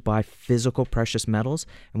help you buy physical precious metals,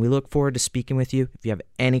 and we look forward to speaking with you if you have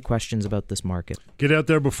any questions about this market. Get out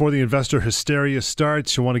there before the investor hysteria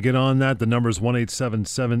starts. You want to get on that. The number is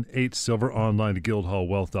 1-877-8-SILVER, online to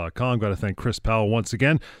guildhallwealth.com. Got to thank Chris Powell once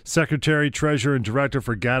again, Secretary, Treasurer, and Director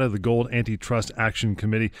for GATA, the Gold Antitrust Action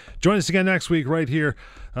Committee. Join us again next week right here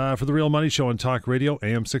for The Real Money Show on Talk Radio,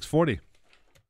 AM 640.